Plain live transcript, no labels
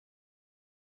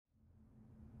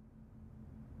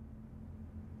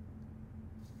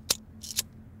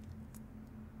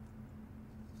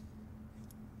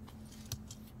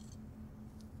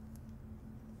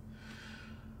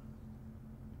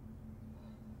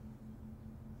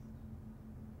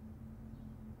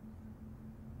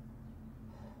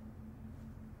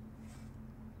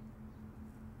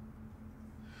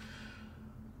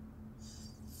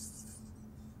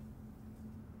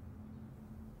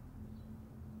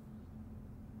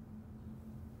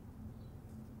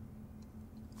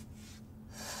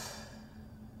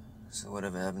So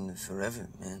whatever happened to forever,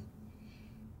 man?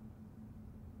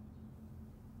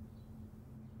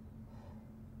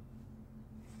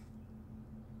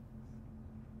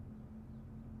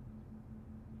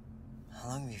 How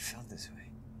long have you felt this way?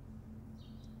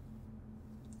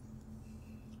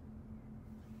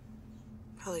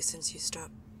 Probably since you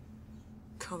stopped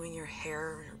combing your hair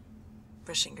or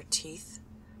brushing your teeth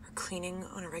or cleaning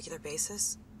on a regular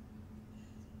basis.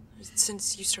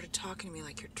 Since you started talking to me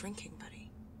like your drinking buddy.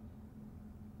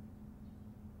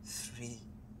 3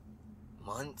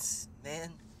 months,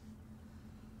 man?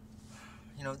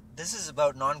 You know, this is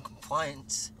about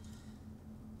non-compliance.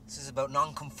 This is about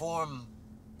non-conformism.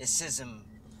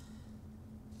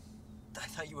 I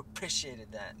thought you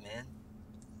appreciated that, man.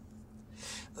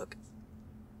 Look,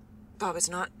 Bob, it's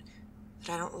not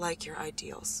that I don't like your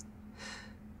ideals.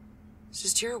 It's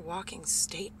just you're a walking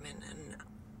statement, and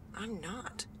I'm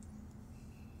not.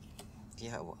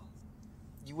 Yeah, well,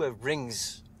 you wear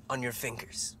rings on your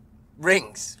fingers.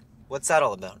 Rings. What's that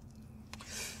all about?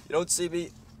 You don't see me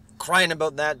crying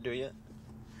about that, do you?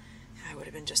 I would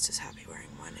have been just as happy wearing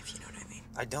one, if you know what I mean.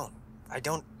 I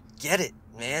don't get it,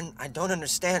 man. I don't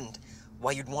understand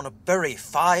why you'd want to bury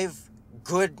 5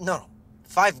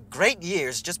 great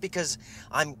years just because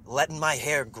I'm letting my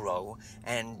hair grow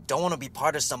and don't want to be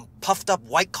part of some puffed up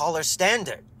white collar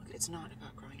standard. Look, it's not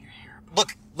about growing your hair.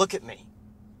 Look at me.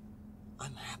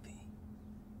 I'm happy.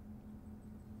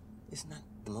 Isn't that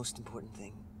the most important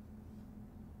thing?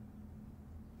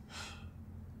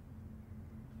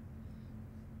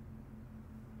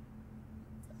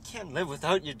 I can't live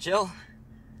without you, Jill.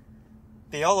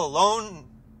 Be all alone.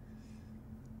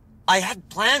 I had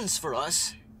plans for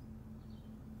us.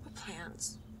 What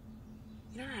plans?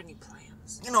 You never had any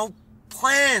plans. You know,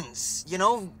 plans. You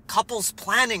know, couples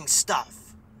planning stuff.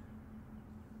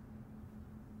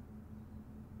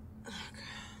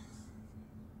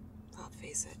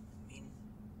 Face it. I mean,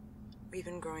 we've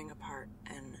been growing apart,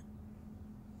 and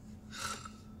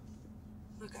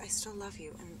look, I still love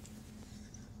you, and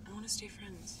I want to stay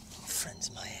friends. Friends,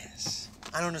 my ass.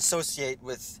 I don't associate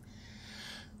with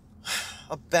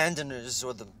abandoners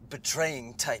or the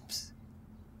betraying types.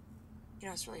 You know,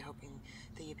 I was really hoping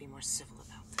that you'd be more civil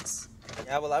about this.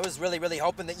 Yeah, well, I was really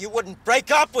hoping that you wouldn't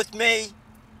break up with me.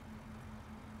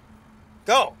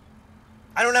 Go.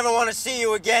 I don't ever want to see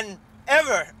you again,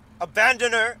 ever.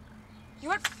 Abandoner.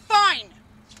 You're fine.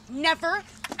 Never,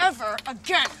 ever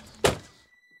again. Hey,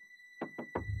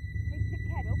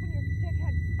 dickhead, open your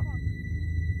dickhead trunk.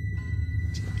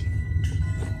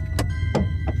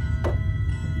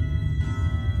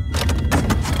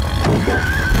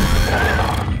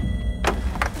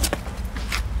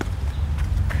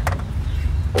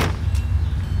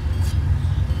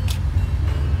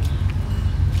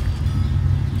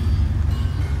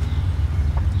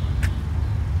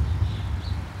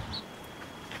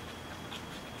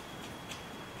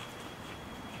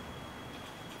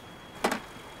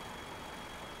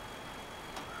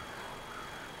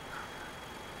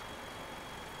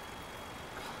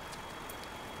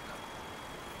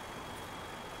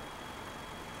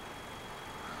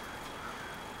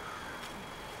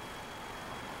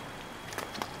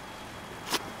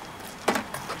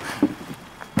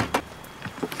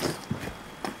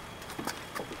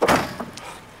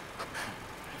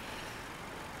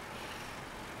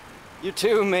 You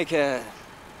two make a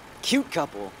cute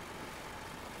couple.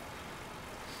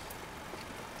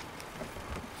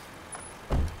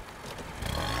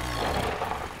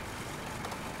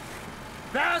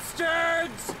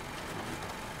 Bastards!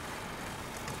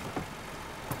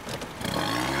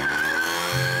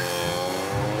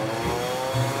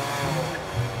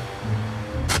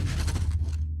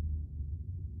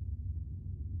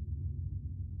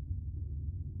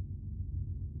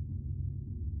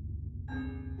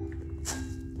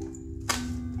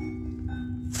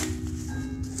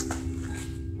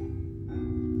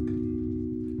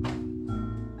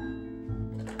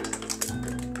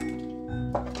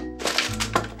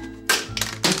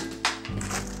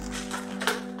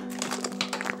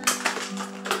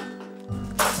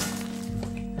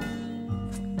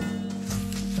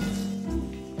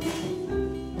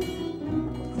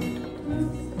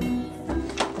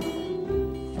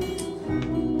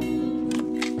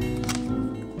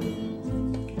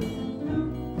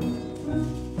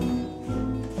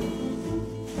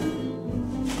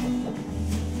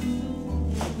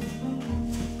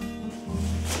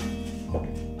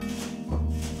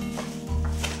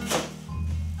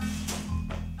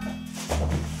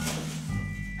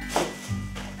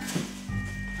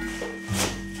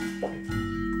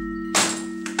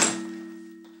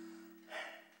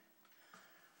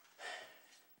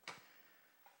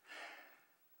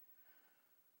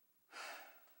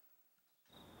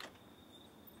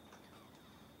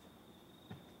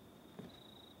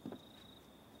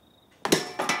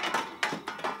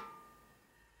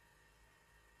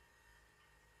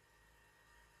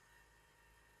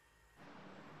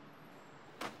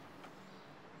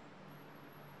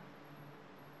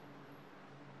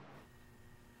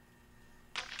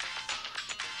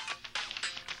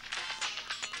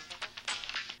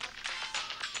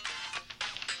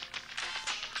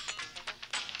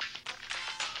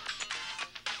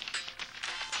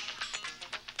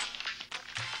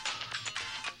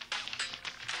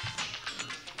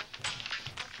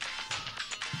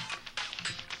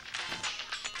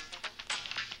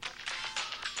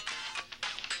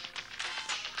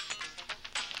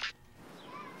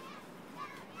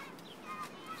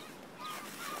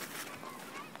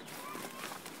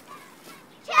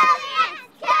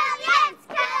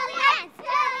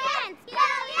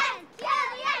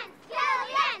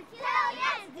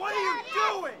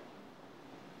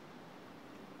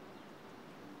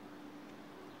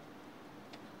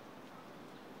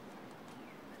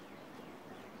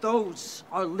 those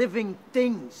are living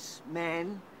things,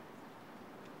 man.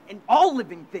 And all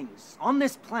living things on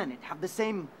this planet have the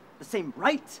same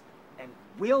right and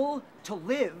will to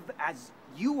live as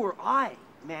you or I,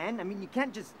 man. I mean, you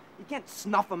can't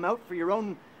snuff them out for your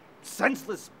own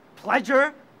senseless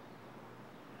pleasure.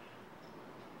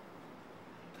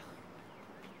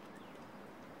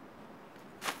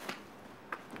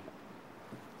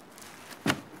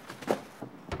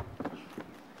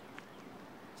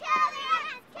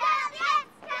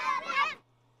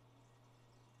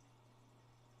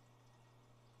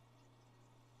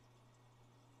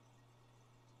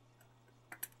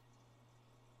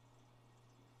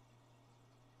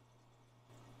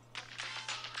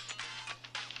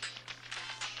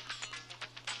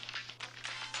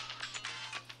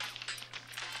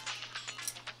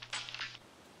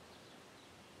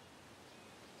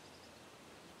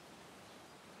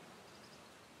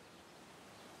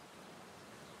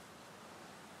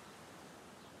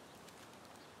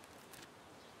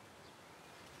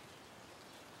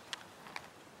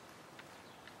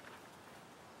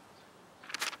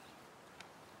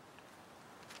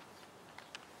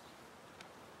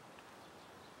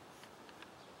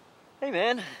 Hey,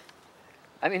 man.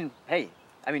 Hey.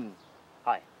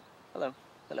 Hi. Hello.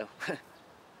 Hello.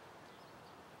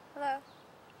 Hello.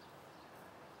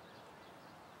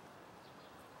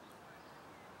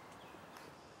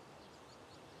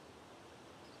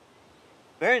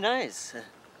 Very nice.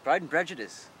 Pride and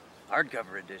Prejudice.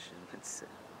 Hardcover edition. It's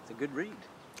a good read.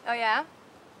 Oh, yeah?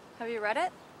 Have you read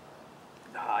it?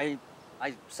 I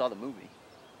saw the movie.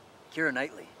 Keira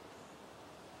Knightley.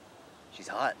 She's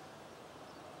hot.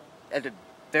 And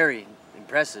very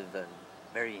impressive,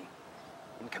 very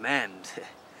in command.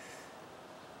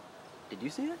 Did you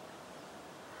see it?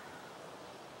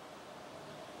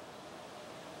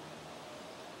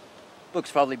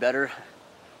 Book's probably better.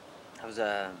 I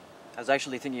was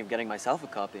actually thinking of getting myself a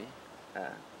copy.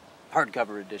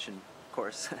 Hardcover edition, of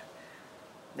course.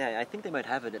 Yeah, I think they might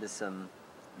have it at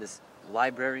this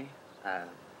library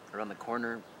around the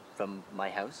corner from my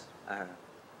house.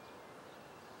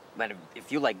 Man,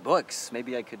 if you like books,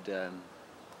 maybe I could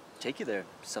take you there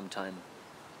sometime.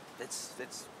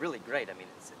 It's really great. I mean,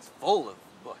 it's full of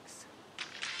books.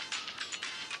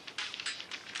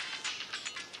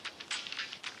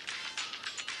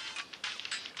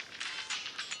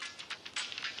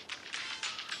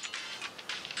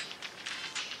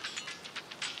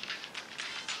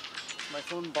 Is my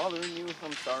phone bothering you?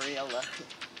 I'm sorry. I'll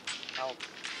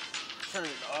turn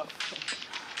it off.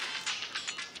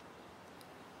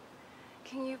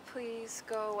 Can you please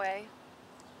go away?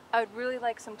 I would really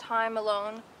like some time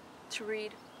alone to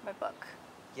read my book.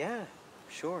 Yeah,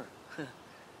 sure.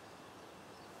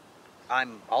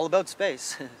 I'm all about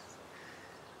space.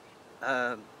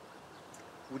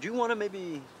 Would you want to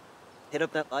maybe hit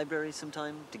up that library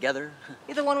sometime together?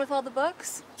 You the one with all the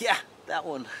books? Yeah, that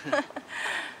one.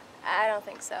 I don't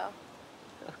think so.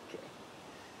 Okay.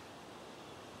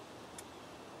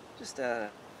 Just a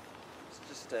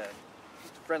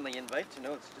friendly invite, you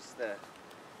know. It's just the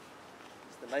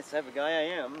nice type of guy I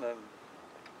am.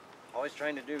 Always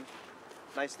trying to do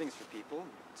nice things for people.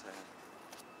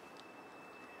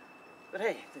 But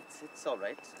hey, it's all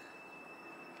right.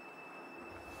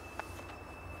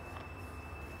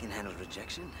 I can handle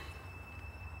rejection.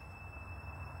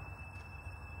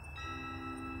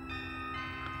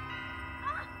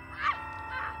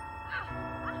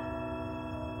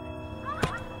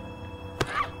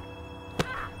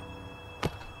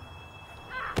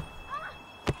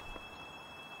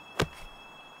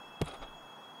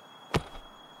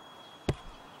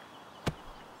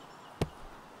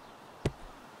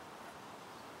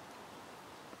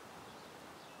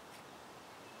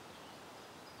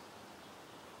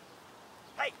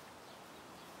 Hey!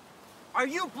 Are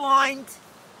you blind?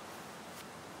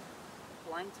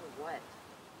 Blind to what?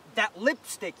 That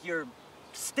lipstick you're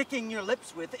sticking your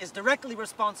lips with is directly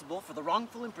responsible for the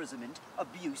wrongful imprisonment,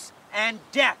 abuse, and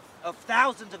death of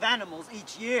thousands of animals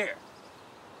each year.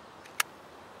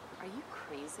 Are you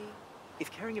crazy?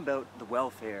 If caring about the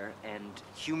welfare and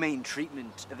humane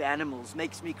treatment of animals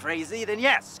makes me crazy, then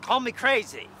yes, call me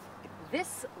crazy.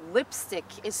 This lipstick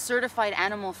is certified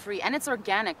animal-free, and it's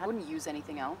organic. I wouldn't use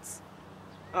anything else.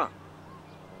 Oh,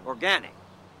 organic.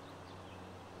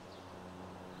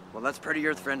 Well, that's pretty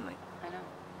earth-friendly. I know.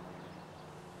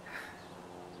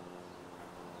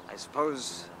 I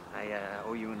suppose I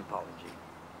owe you an apology.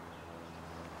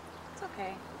 It's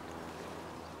okay.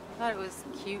 I thought it was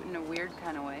cute in a weird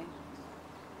kind of way.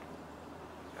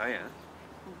 Oh, yeah?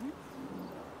 Mm-hmm.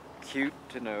 Cute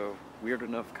in a weird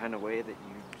enough kind of way that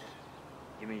you'd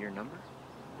give me your number?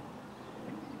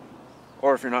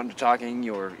 Or if you're not into talking,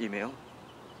 your email.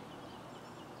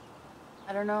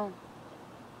 I don't know.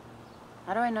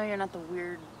 How do I know you're not the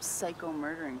weird psycho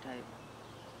murdering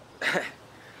type?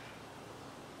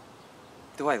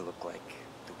 Do I look like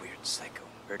the weird psycho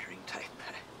murdering type?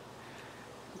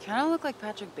 You kind of look like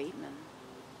Patrick Bateman.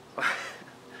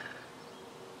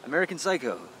 American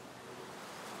Psycho.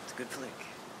 It's a good flick.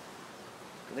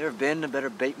 Could there have been a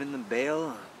better Bateman than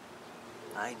Bale?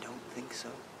 I don't think so.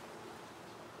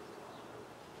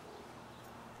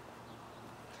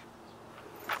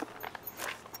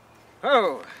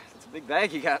 Oh, that's a big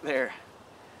bag you got there.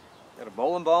 Got a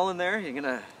bowling ball in there? You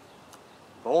gonna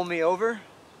bowl me over?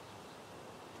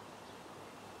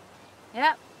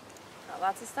 Yep. Got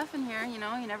lots of stuff in here, you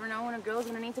know. You never know when a girl's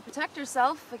gonna need to protect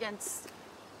herself against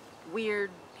weird,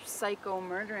 psycho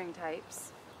murdering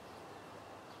types.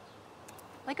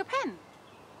 Like a pen.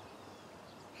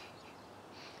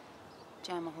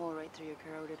 Jam a hole right through your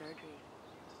carotid artery.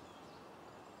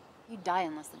 You die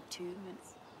in less than 2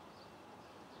 minutes.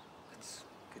 That's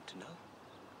good to know.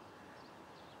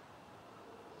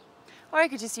 Or I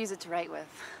could just use it to write with.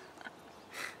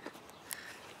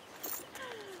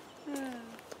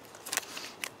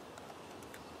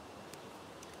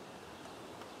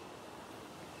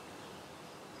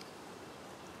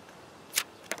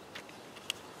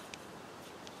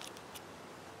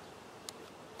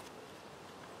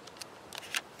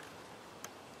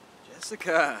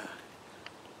 Jessica.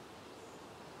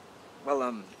 Well,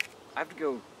 I have to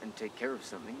go and take care of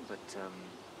something, but,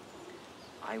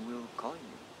 I will call you.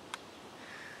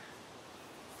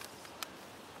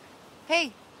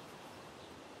 Hey.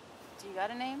 Do you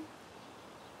got a name?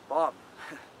 Bob.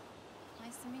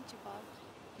 Nice to meet you, Bob.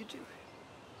 You too.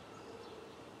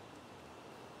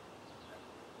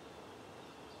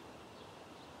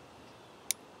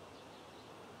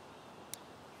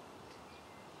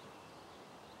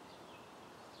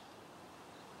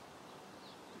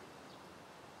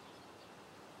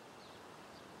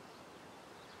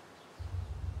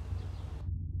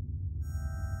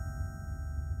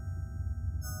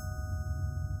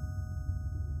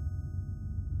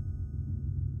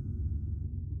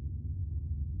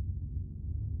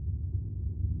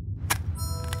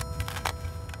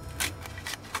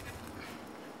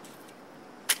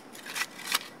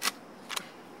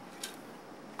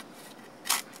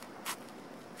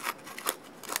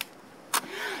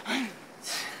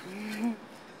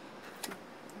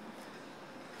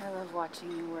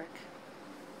 Watching you work.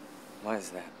 Why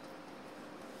is that?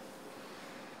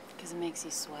 Because it makes you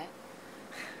sweat.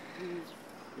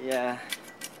 Yeah.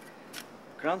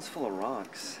 Ground's full of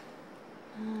rocks.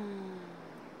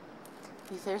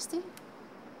 You thirsty?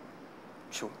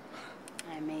 Sure.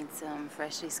 I made some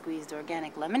freshly squeezed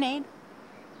organic lemonade.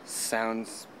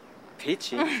 Sounds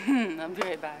peachy. I'll be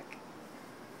right back.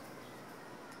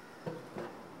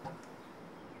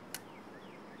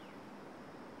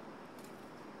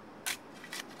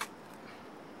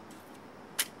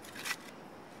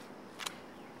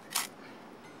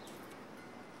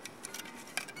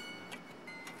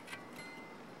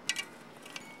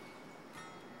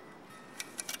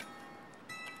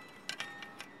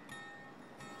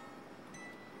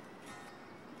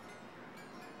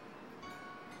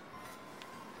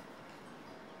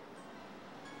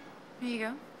 Here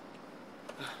you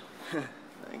go.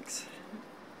 Thanks.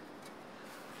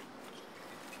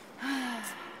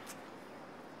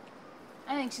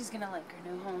 I think she's gonna like her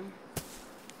new home.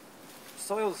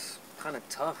 Soil's kind of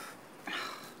tough.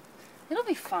 It'll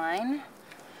be fine.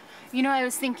 You know, I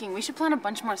was thinking we should plant a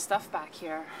bunch more stuff back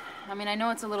here. I mean, I know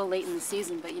it's a little late in the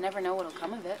season, but you never know what'll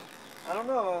come of it. I don't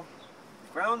know.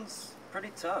 Ground's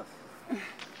pretty tough.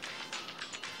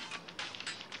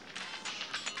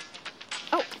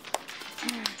 Oh!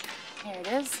 Here it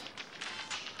is.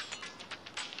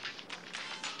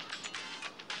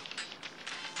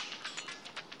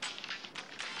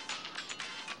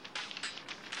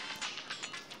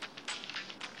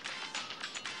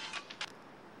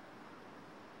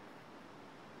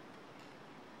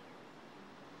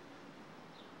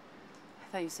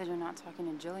 I thought you said you're not talking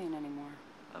to Jillian anymore.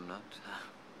 I'm not.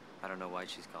 I don't know why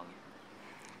she's calling.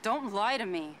 Don't lie to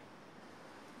me.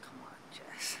 Come on,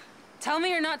 Jess. Tell me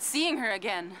you're not seeing her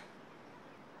again.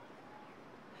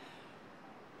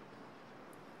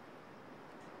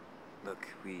 Look,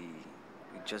 we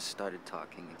just started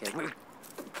talking again.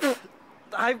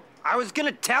 I was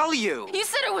gonna tell you! You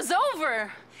said it was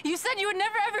over! You said you would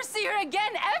never ever see her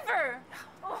again, ever!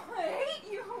 Oh, I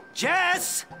hate you!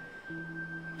 Jess!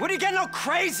 What are you getting all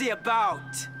crazy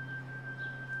about?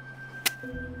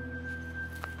 Can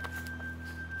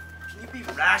you be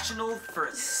rational for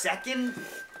a second?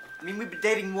 I mean, we've been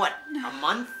dating, what, a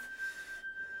month?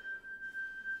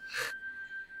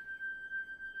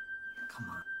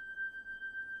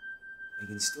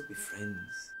 can still be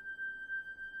friends.